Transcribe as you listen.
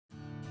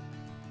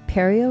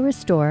Perio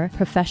Restore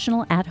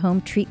Professional At-Home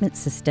Treatment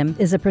System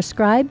is a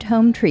prescribed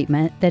home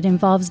treatment that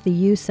involves the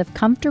use of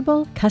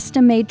comfortable,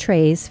 custom-made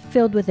trays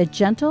filled with a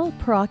gentle,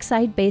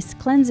 peroxide-based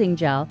cleansing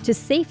gel to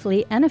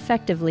safely and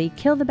effectively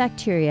kill the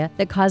bacteria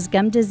that cause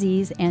gum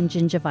disease and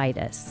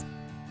gingivitis.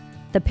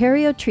 The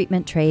Perio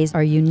treatment trays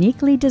are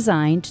uniquely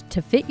designed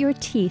to fit your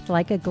teeth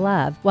like a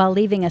glove while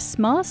leaving a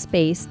small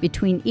space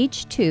between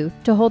each tooth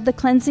to hold the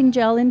cleansing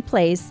gel in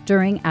place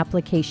during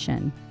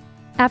application.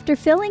 After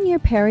filling your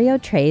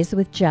Perio trays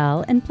with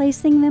gel and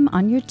placing them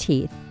on your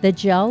teeth, the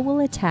gel will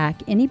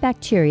attack any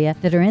bacteria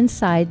that are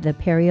inside the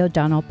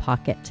periodontal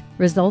pocket,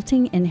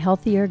 resulting in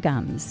healthier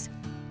gums.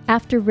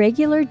 After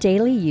regular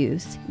daily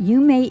use, you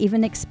may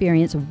even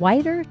experience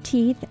whiter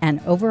teeth and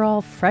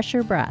overall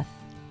fresher breath.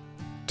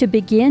 To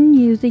begin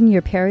using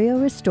your Perio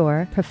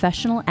Restore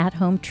Professional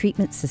At-Home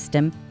Treatment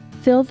System,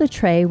 fill the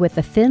tray with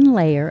a thin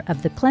layer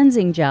of the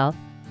cleansing gel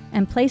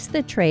and place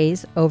the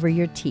trays over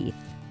your teeth.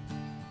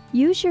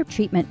 Use your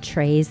treatment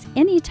trays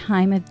any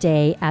time of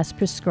day as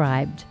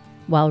prescribed,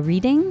 while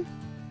reading,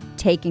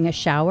 taking a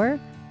shower,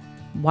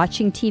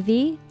 watching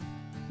TV,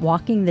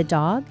 walking the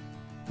dog,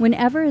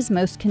 whenever is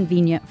most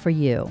convenient for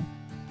you.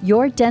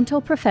 Your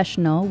dental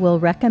professional will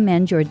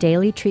recommend your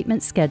daily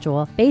treatment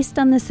schedule based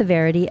on the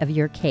severity of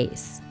your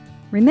case.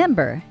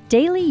 Remember,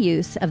 daily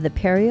use of the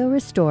Perio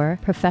Restore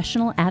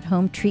Professional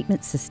At-Home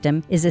Treatment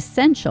System is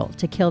essential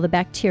to kill the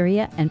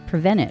bacteria and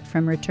prevent it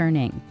from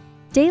returning.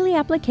 Daily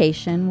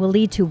application will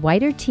lead to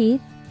whiter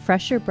teeth,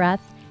 fresher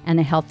breath, and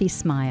a healthy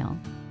smile.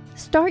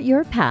 Start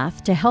your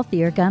path to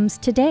healthier gums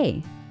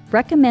today.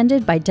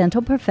 Recommended by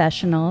dental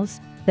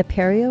professionals, the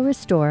Perio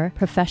Restore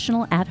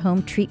Professional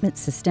At-Home Treatment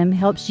System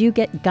helps you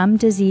get gum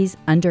disease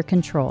under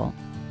control.